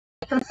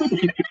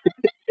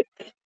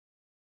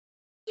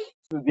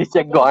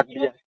नीचे गॉड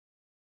दिया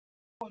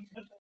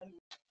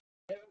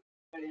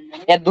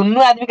या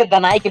दोनों आदमी के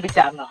दनाई के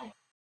विचार ना हो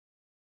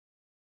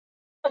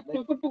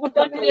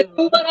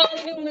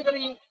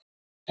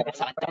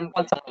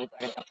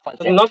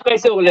नॉक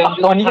कैसे हो गया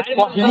धोनी के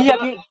कोहली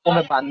अभी वो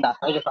में बांधा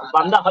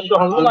बांधा हम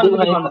तो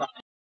बांधा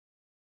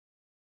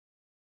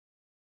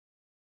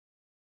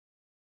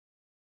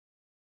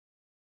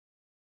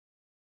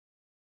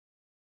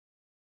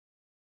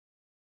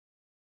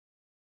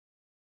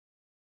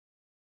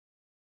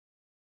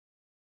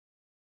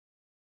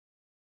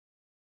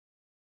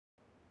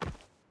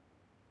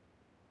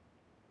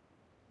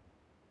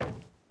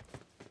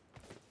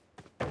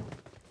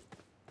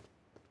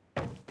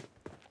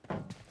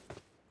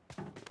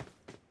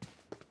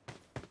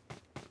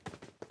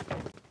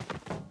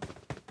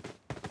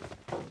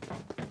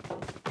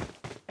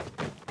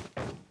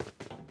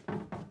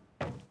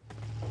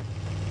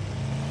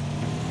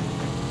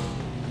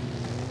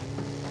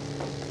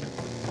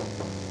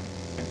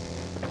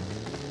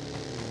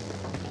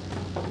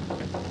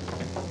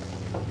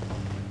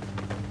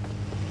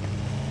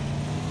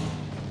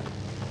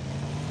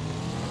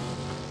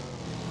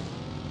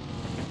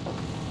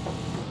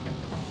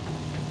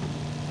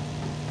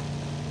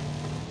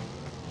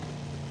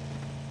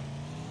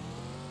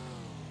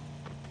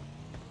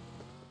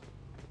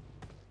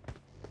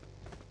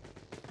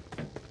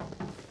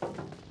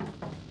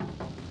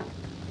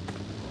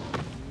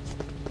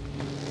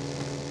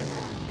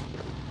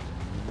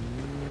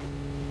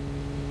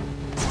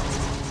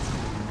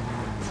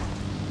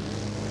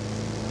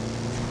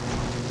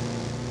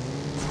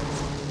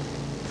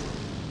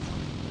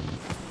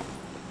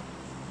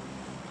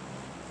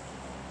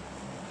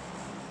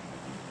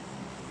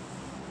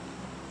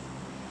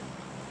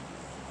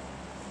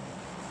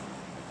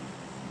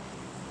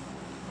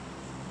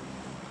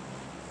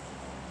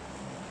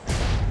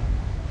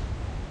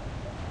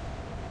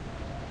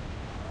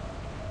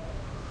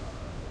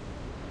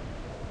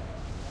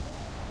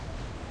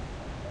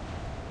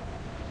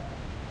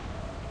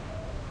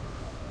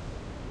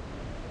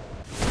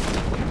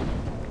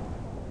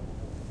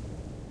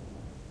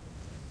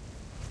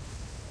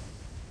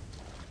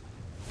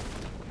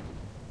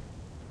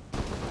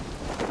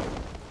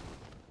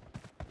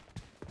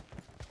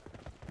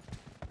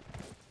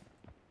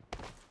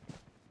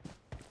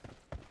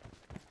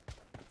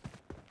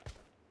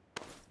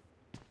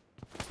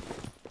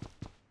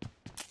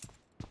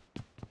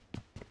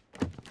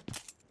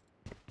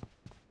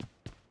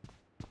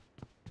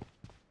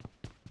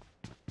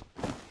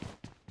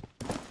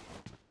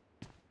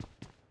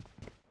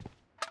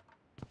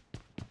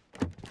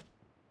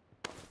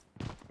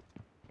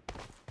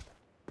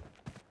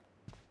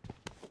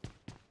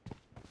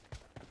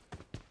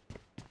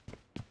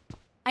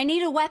I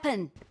need a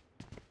weapon.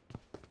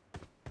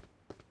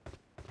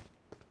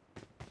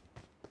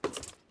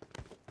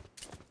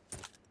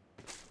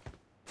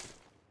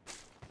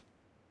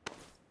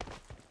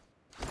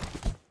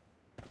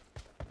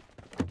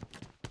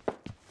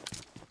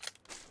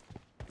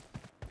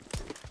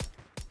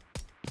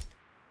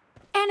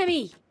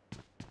 Enemy!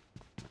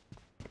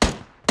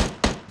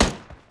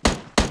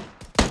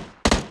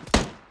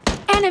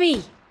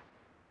 Enemy!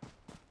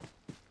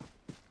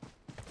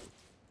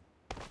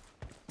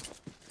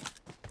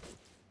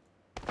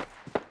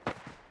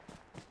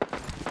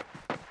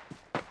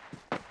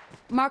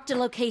 Marked a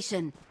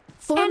location.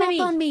 Form up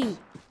on me.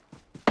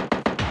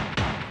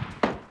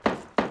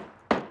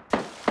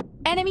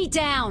 Enemy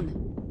down.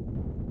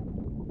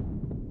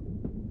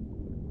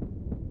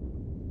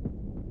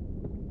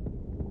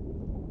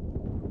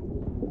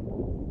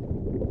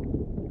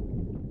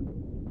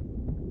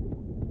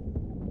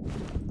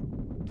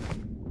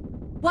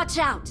 Watch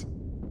out.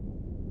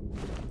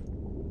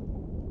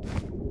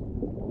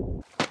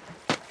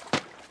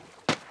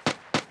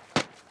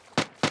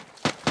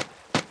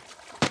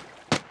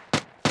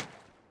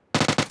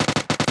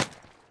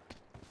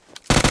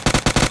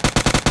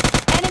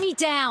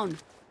 Down.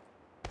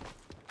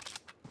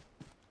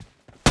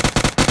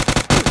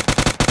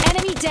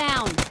 Enemy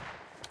down.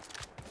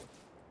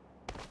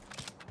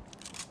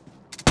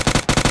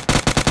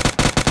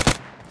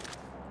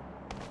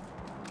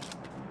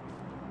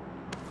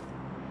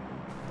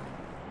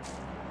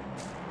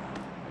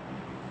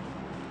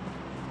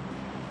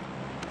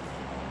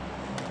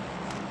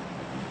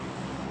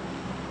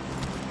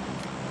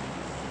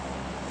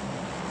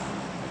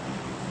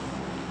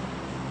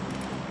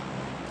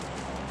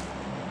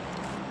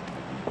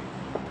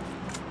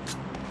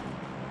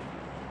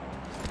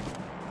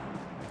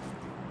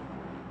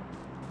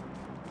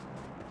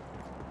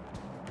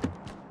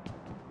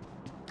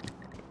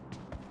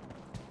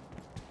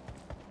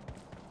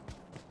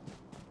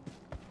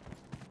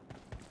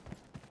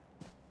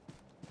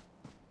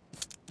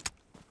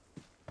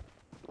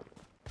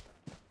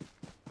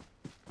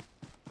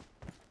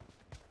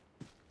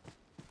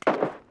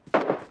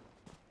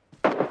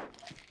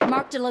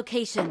 Marked a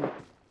location.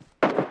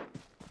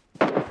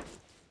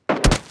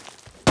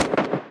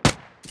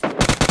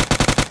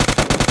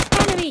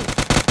 Enemy!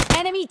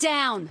 Enemy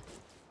down!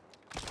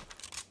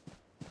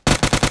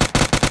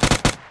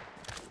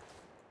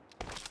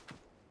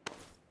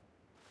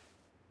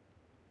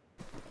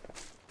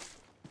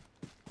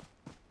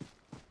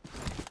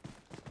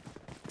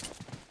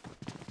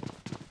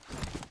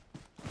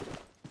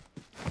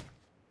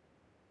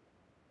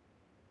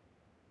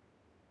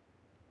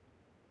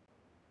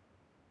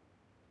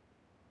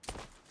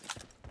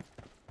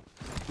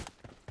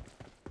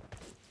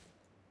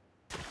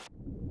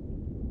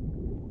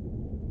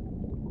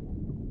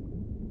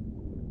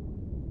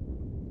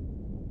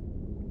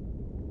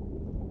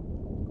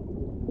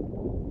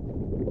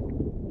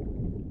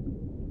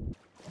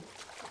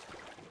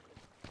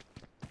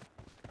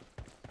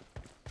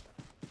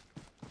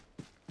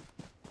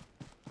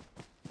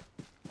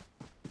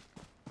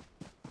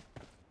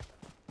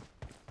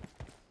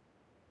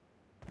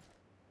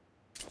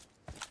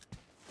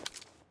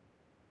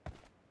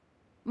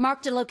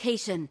 Marked a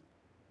location.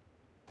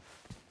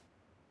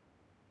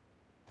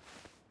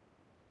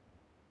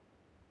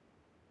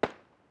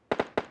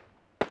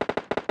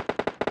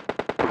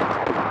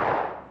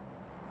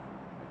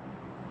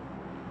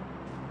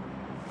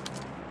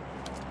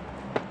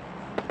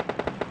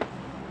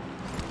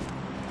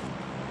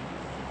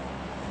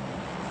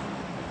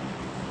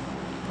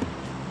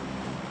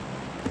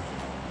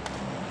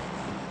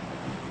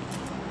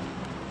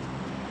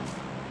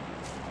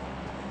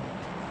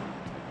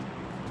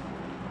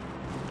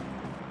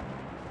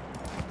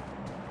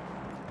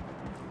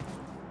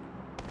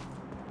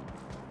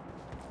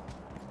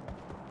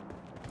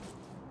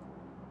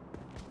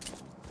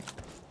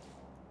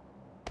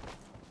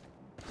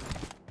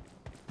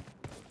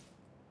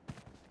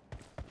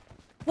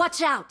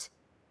 Watch out!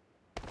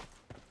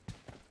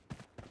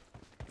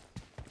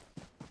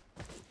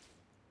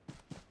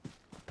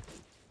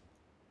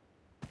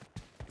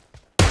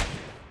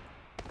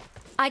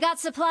 I got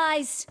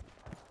supplies.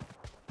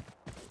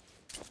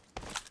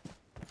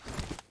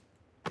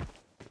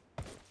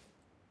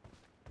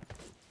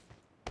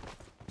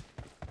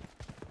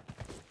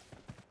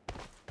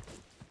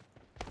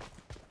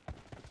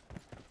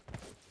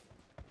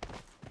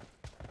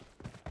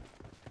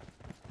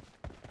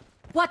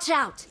 Watch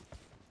out!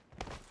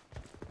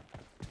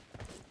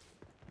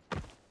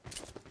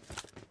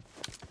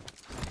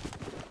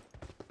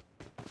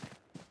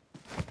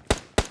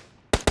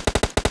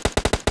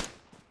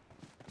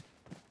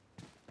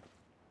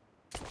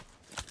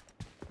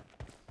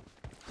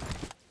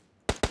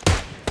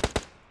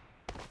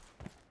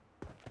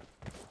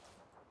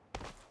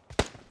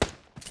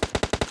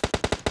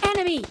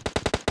 Enemy!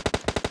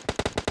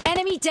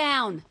 Enemy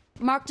down!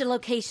 Marked a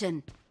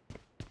location.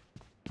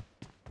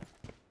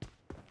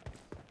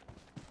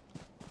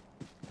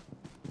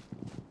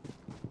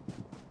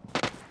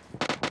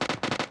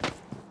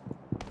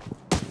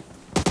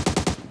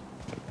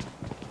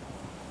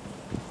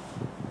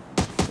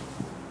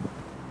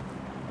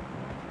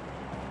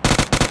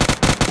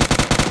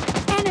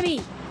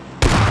 Enemy!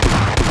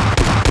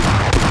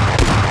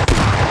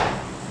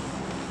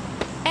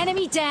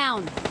 Enemy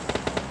down!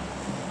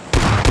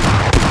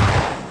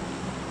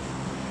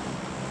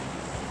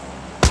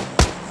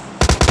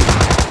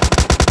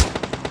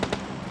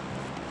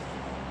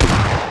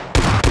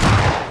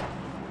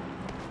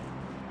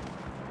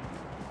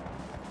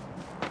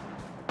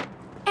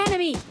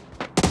 Enemy!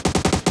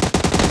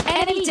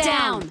 Enemy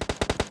down!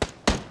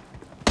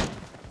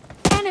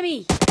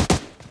 Enemy!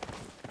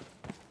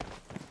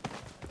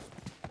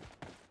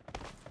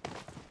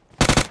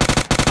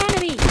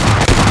 Enemy!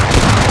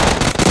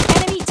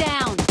 Enemy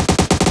down!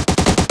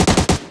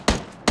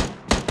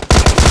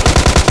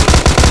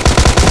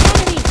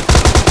 Enemy!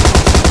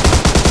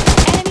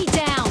 Enemy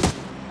down!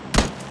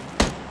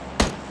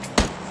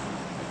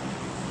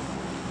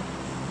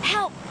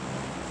 Help!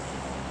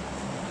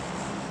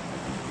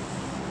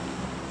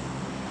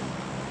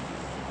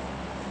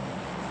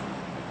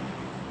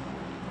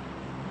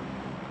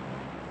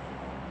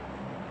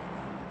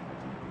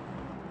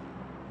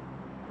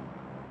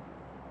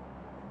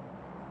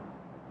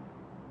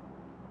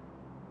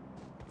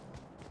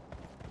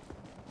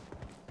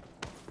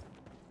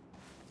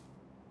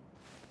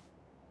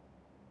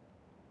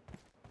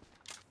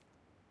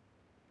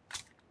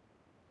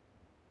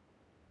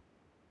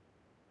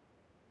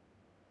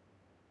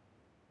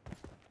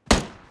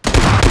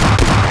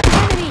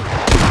 Enemy!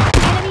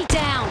 Enemy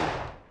down!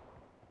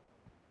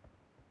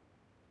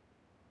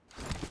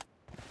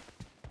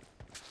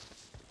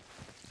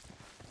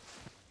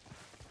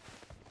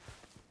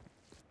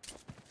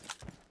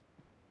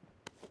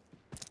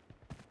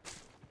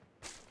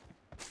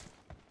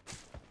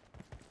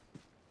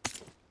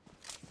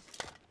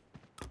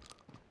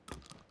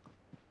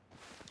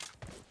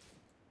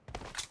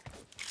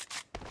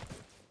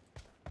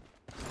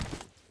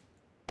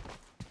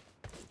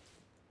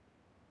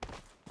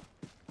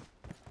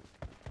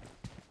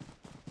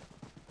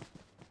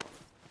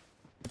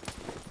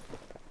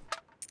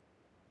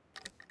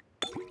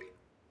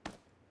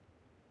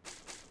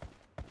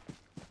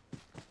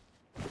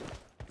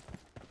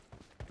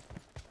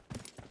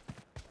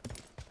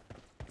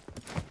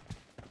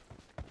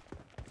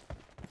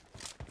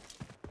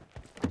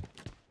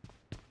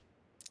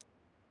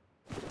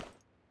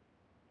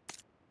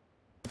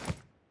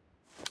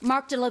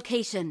 Marked a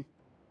location.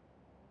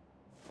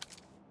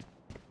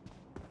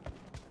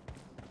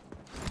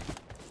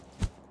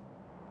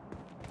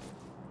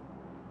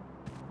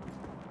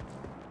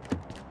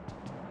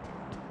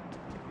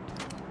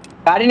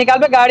 गाड़ी निकाल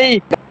बे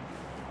गाड़ी।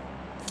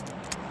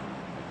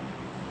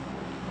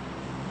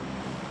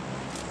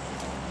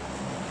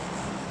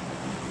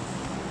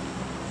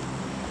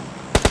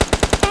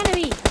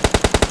 Enemy!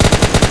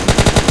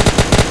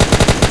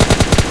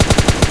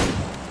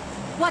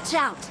 Watch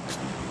out!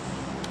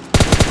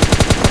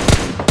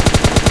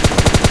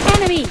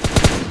 Enemy!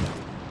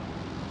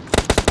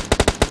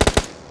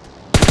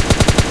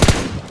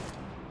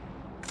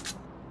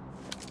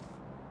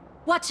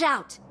 Watch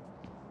out!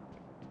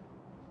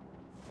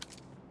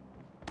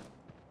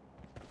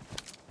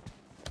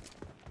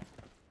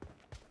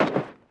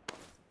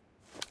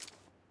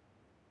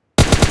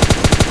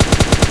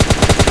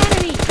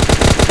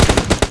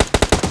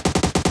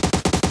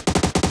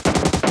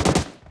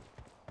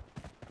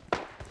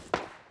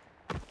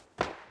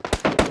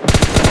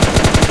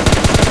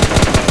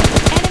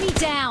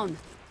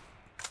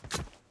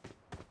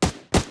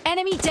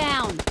 Enemy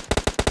down.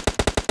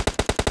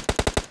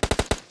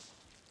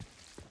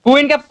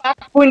 Queen के पास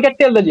queen के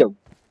तेल दे दियो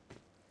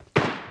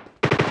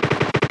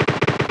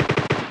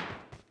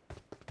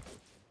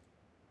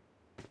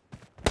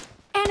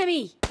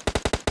Enemy.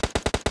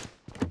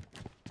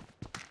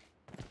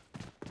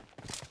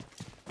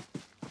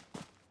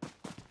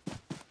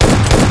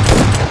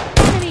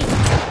 Enemy.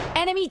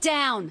 Enemy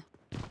down.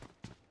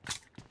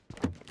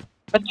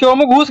 बच्चों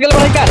में घुस गेल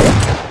भाई का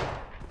रे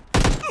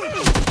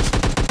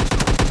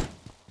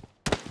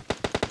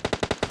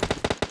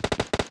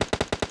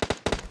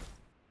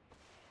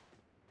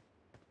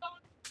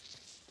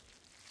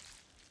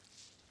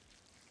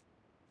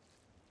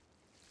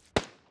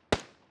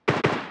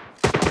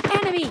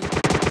Enemy.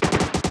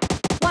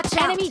 Watch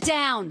out. Enemy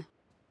down.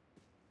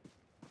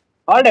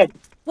 All dead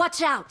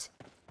Watch out.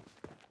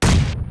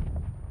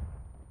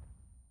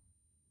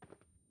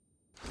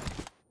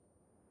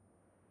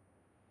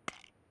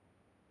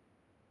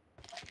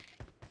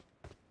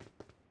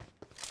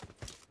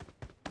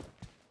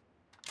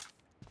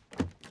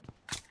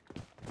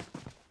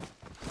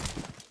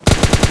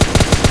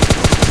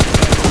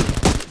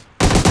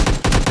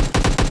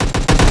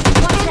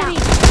 Watch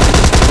out.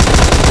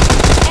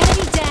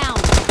 Enemy down.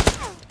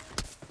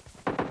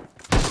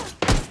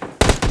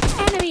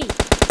 Enemy.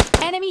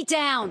 Enemy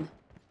down.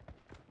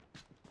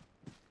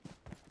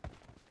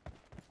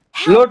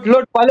 Help. लूट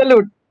लूट पहले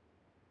लूट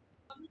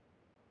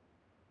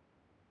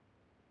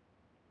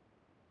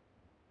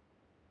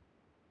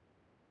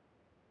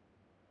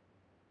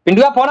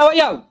पिंडुआ फोन आवे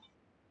जाओ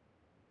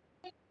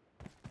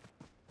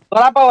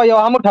तोरा पावे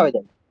जाओ हम उठावे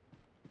जाओ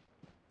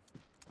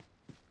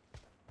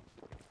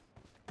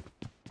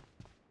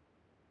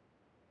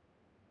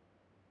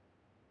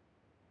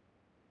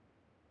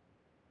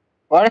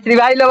और श्री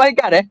भाई लो भाई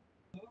का रे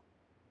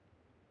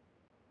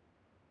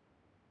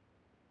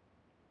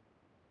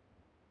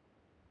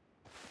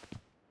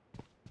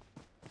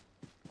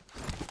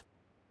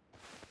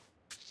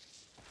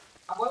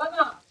बोला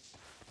ना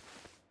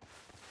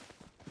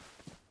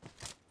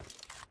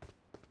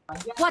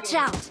Watch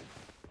out.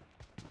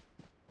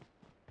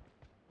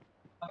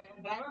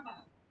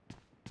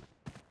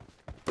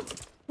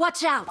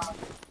 Watch out.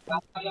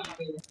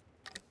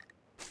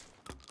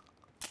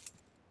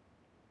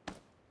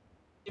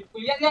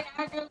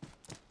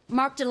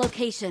 Marked a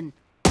location.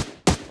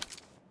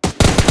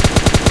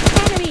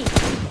 Enemy.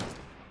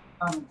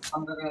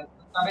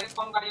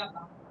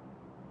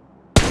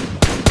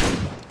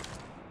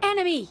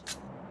 Enemy.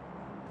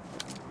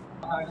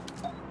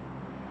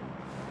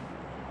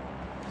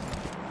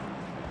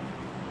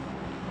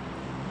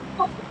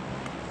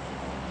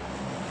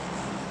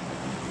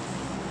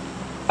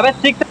 अबे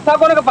शिक्षक था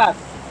कौन के पास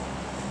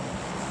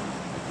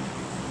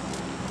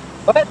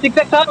अबे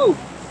शिक्षक था तू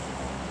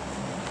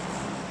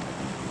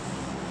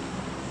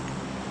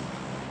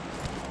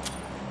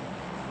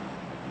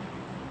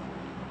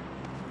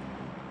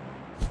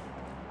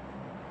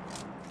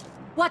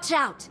Watch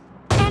out.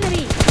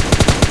 Enemy.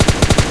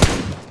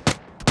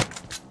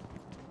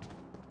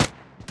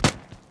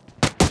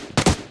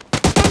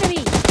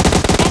 Enemy.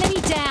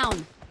 Enemy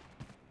down.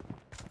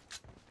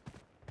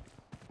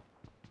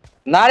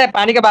 ना रे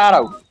पानी के बाहर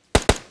आओ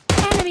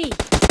Enemy.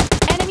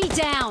 Enemy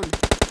down.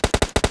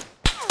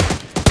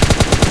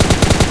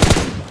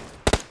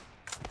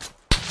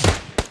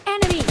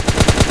 Enemy.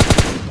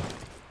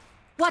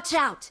 Watch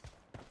out.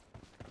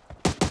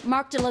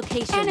 Marked a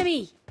location.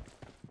 Enemy.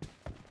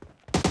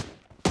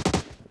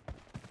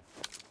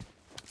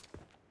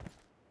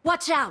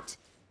 Watch out.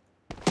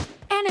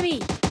 Enemy.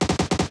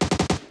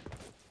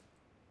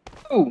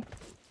 तू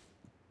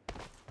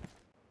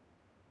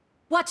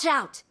Watch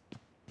out.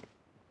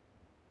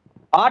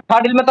 हाँ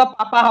थर्ड में तो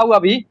पापा हाउ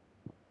अभी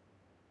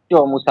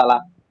क्यों मुसाला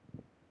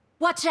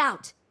Watch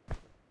out.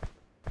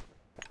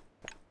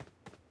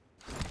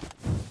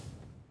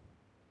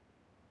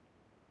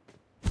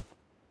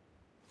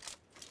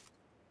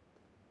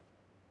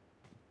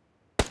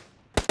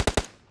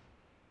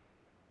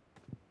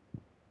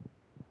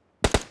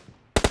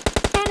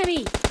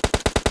 Enemy.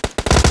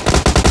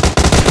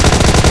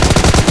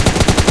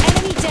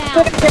 Enemy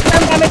down. कितना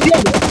डैमेज दिया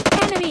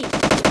Enemy.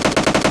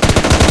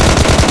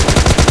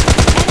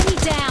 Enemy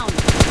down.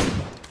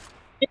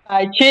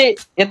 अच्छे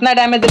इतना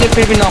डैमेज दिले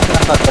फिर भी नॉक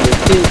ना कर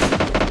पाए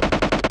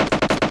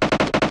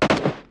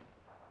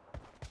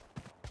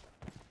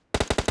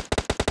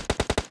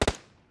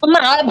तुम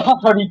आए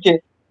भाफड़ी के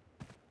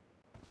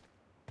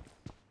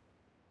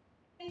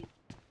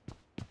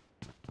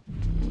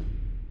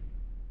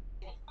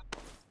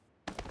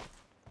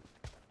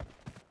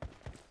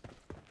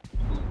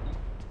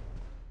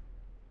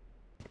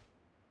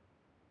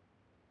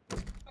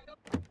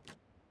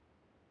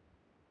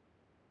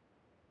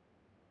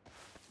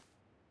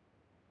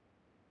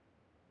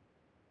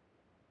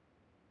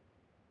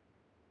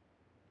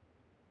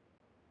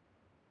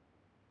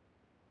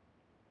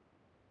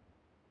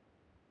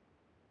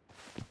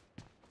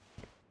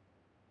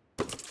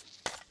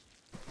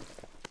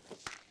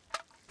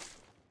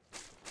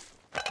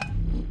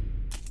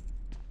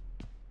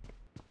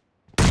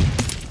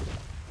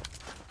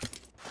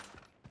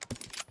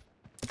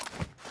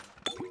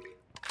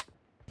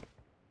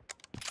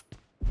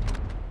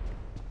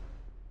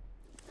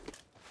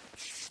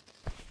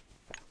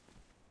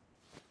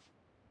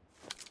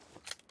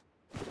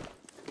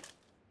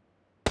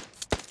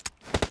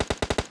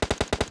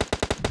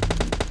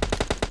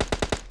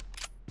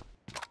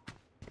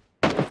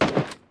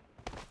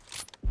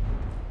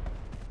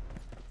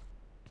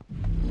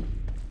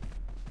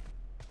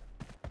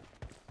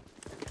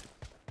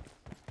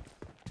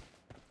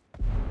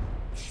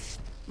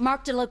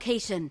Marked a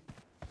location.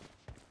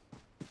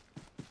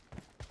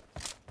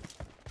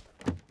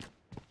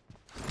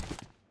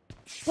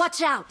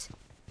 Watch out!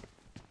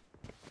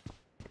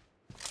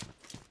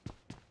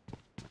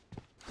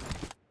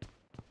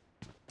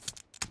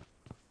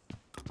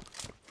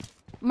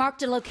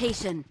 Marked a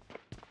location.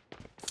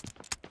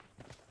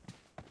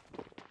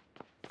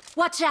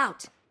 Watch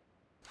out!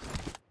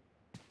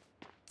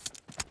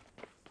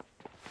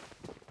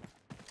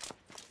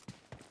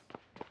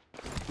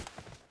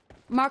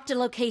 Marked a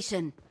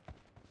location.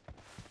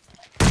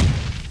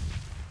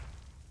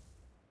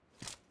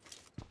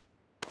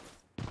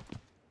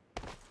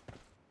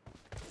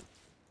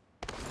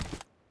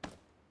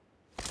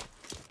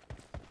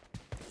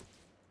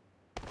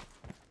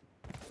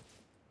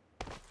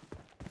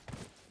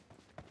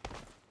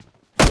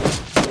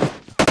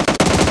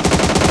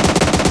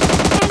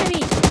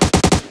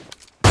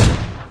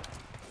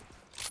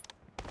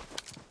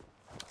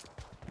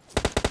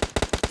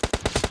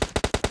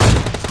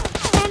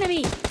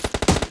 Enemy!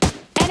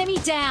 Enemy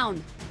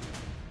down!